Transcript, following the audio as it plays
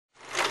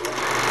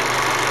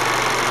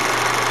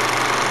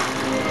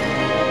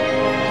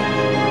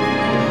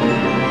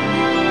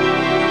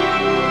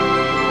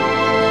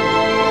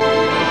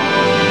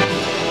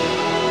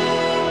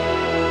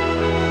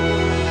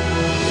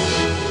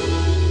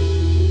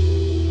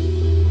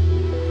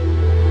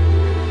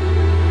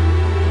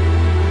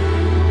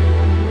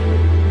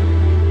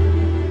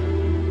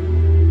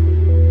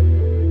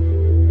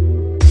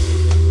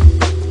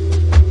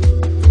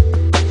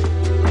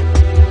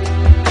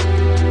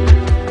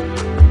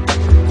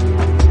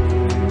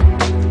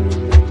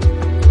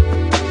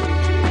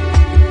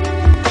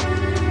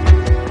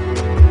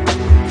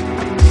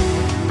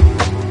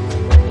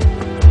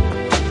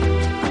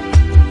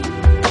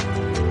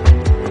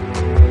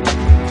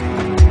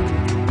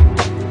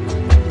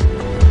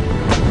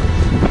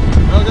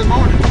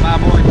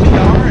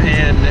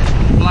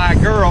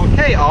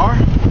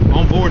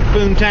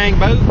Poontang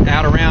Boat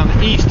out around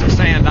the east of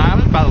Sand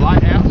Island by the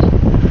Lighthouse.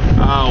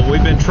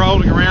 We've been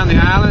trolling around the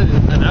island,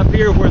 and up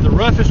here where the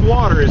roughest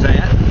water is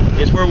at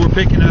is where we're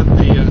picking up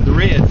the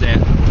reds at.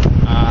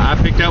 I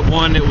picked up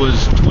one that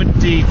was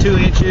 22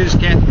 inches,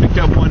 Kathy picked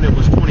up one that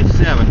was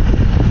 27.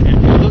 And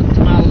if you look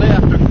to my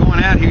left, I'm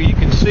going out here, you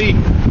can see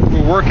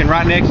we're working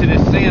right next to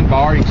this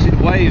sandbar. You can see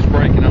the waves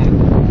breaking on it.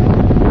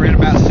 We're in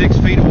about 6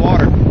 feet of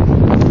water.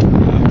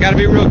 Got to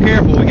be real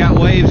careful. We got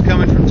waves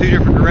coming from 2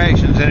 different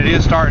directions, and it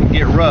is starting to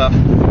get rough.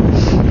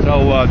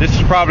 So this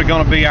is probably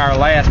going to be our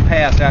last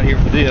pass out here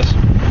for this,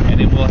 and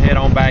then we'll head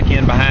on back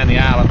in behind the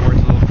island where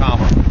it's a little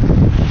calmer.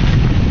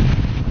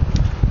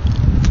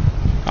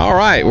 All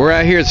right, we're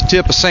out here at the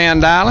tip of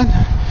Sand Island.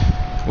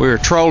 We're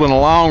trolling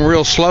along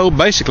real slow,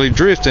 basically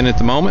drifting at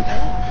the moment.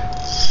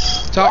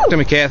 Talk to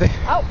me, Kathy.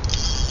 Oh,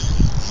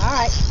 all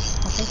right.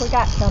 I think we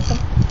got something.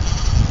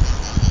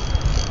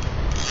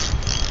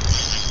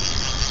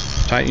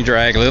 Tighten your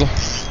drag a little.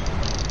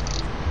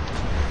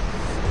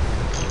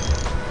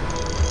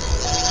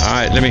 All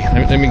right,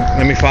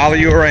 let me follow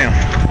you around.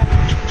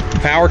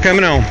 Power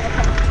coming on.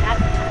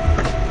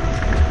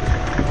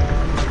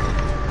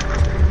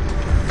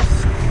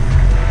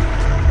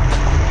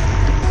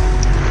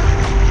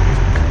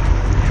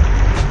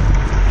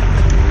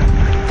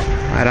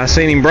 All right, I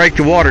seen him break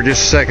the water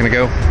just a second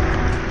ago.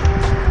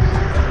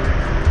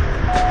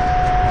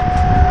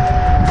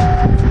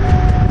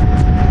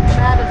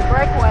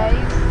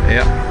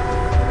 Yep.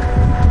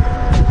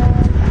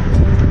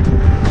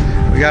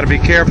 We got to be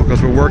careful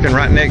because we're working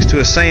right next to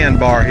a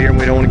sandbar here, and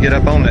we don't want to get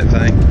up on that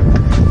thing.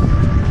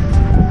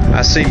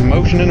 I see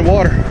motion in the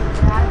water.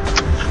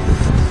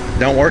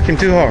 Don't work him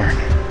too hard.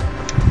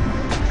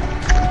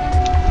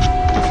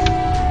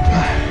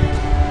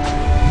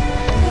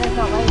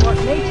 Don't let him work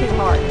me too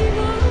hard.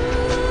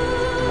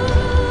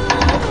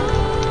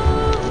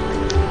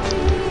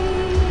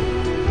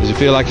 Does it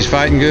feel like he's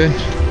fighting good?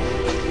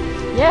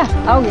 Yeah.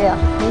 Oh yeah.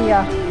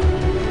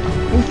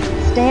 He's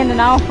standing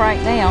off right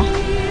now.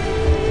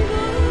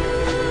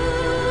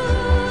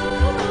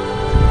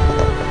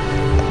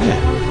 Yeah.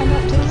 Come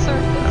up to the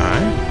surface. All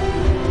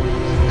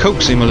right.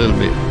 Coax him a little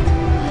bit.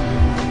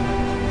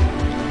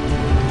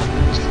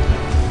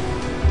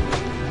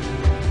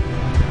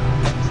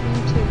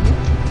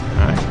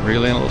 All right.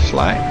 Reel in a little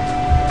slack.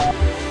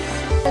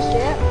 That's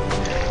it.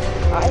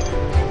 All right.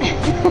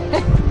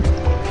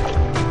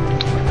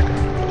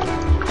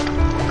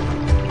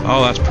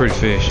 Oh, that's a pretty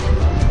fish. Gotta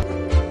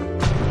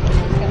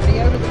be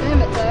over the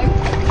limit though.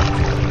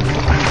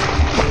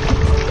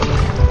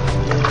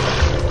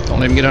 Don't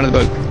let him get under the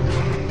boat.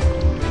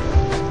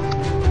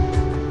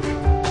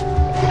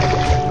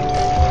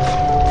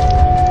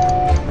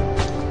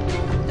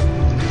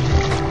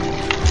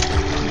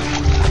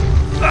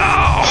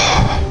 Oh.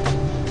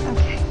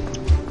 Okay.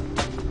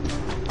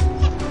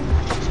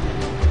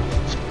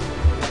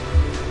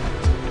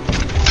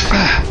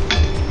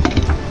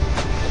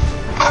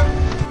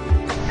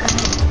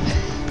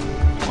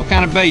 What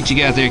kind of bait you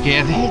got there,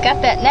 Kathy? You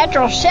got that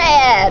natural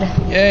shad.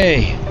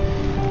 Yay!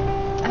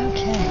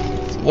 Okay.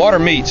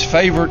 Watermeats'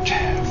 favorite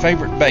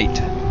bait,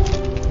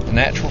 the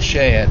natural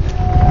shad.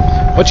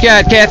 What you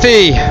got,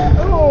 Kathy?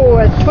 Oh,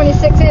 a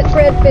 26-inch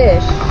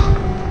redfish.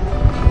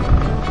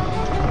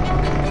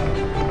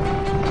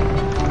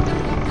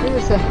 It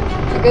was a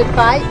good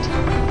fight.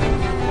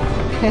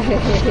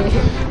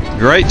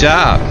 Great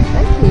job.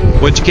 Thank you.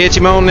 What'd you catch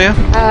him on now?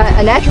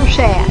 A natural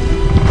shad.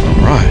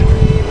 All right.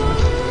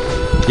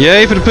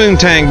 Yay for the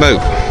Poontang Boat.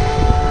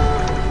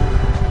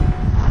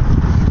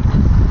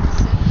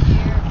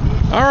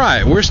 All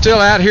right, we're still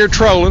out here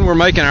trolling. We're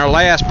making our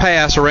last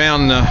pass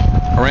around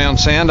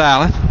Sand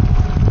Island,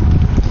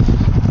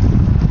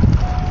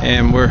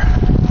 and we're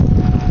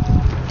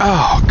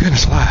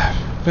goodness alive,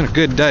 it's been a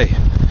good day.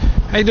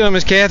 How you doing,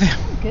 Miss Kathy?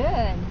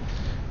 Good.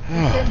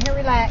 Sitting here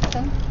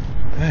relaxing.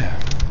 Yeah.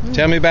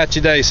 Tell me about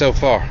your day so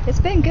far. It's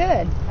been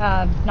good.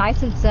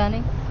 Nice and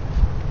sunny.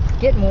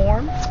 Getting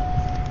warm.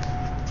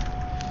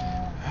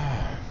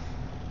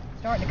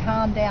 Starting to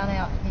calm down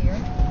out here.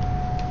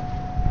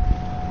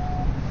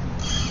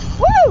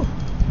 Woo!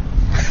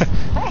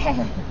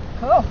 Hey,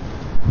 cool.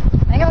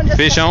 Hang on just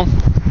Fish on?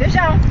 Fish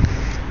on.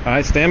 All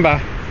right, stand by.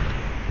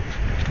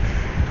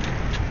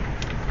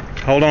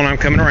 Hold on, I'm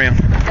coming around.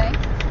 Okay.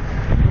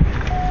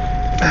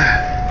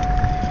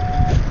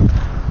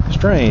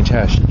 Strange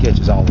how she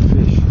catches all the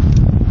fish.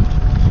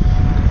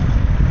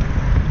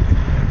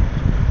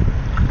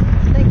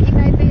 I think he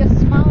may be a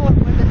smaller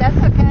one, but that's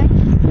okay.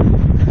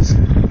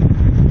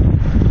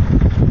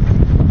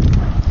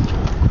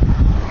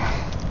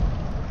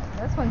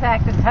 This one's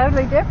acting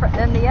totally different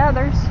than the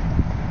others.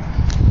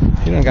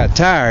 He done got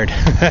tired.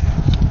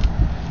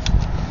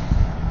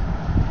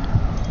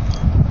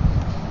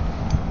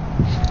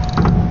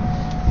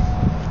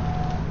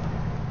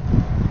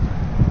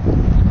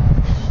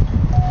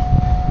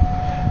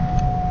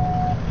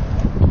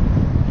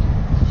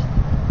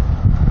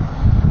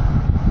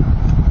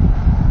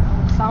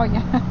 Saw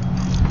ya.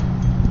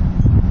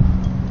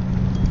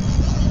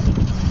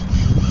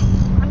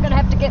 I'm gonna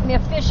have to get me a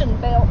fishing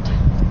belt.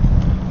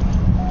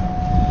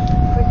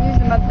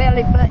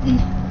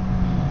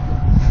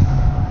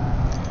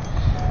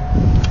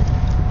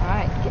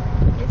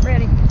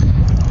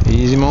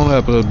 Ease him on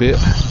up a little bit.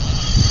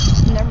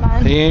 Never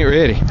mind. He ain't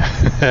ready.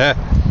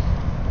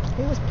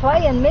 He was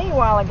playing me a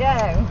while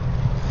ago.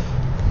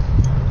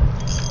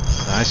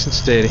 Nice and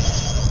steady.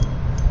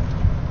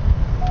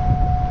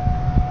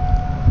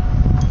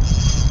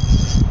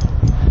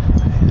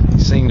 He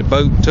seen the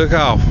boat and took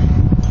off.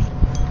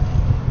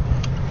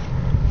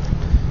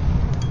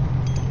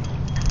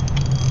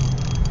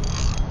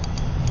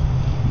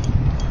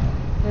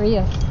 There he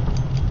is.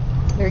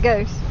 There he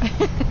goes.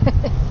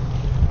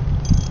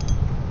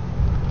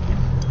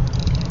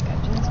 Got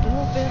just a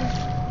little bit.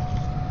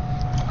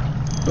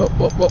 Whoop,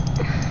 whoop, whoop.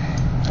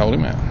 Hold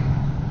him out.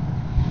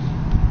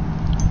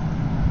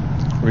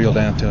 Reel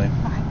down to him.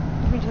 All right,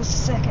 give me just a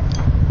second.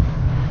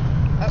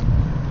 Oh,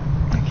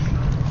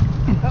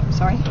 oh,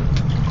 sorry.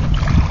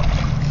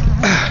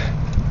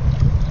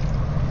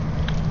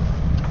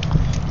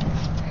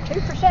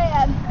 Two for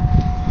shad.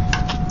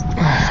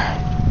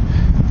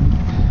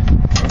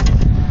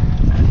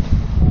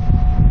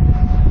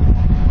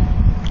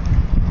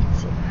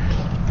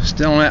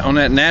 Still on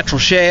that natural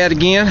shad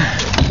again.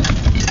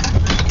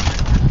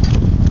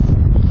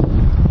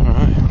 All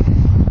right.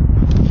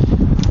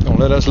 Gonna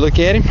let us look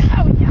at him.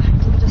 Oh yeah,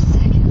 give me just a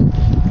second.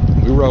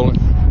 We're rolling.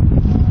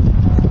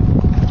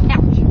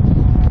 Ouch.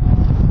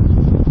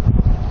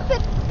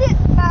 Bit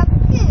by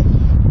bit.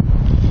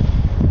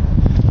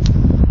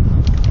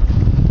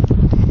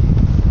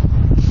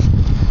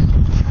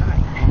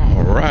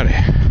 Alrighty.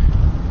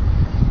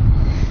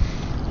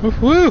 Woo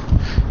woo.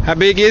 How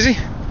big is he?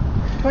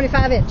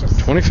 25 inches.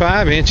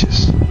 25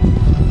 inches.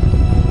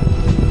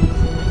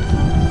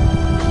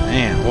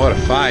 Man, what a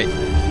fight.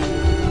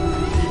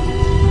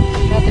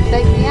 Had to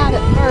take me out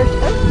at first.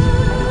 Oh.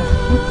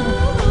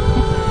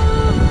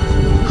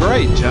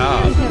 Great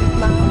job. Him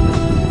smile.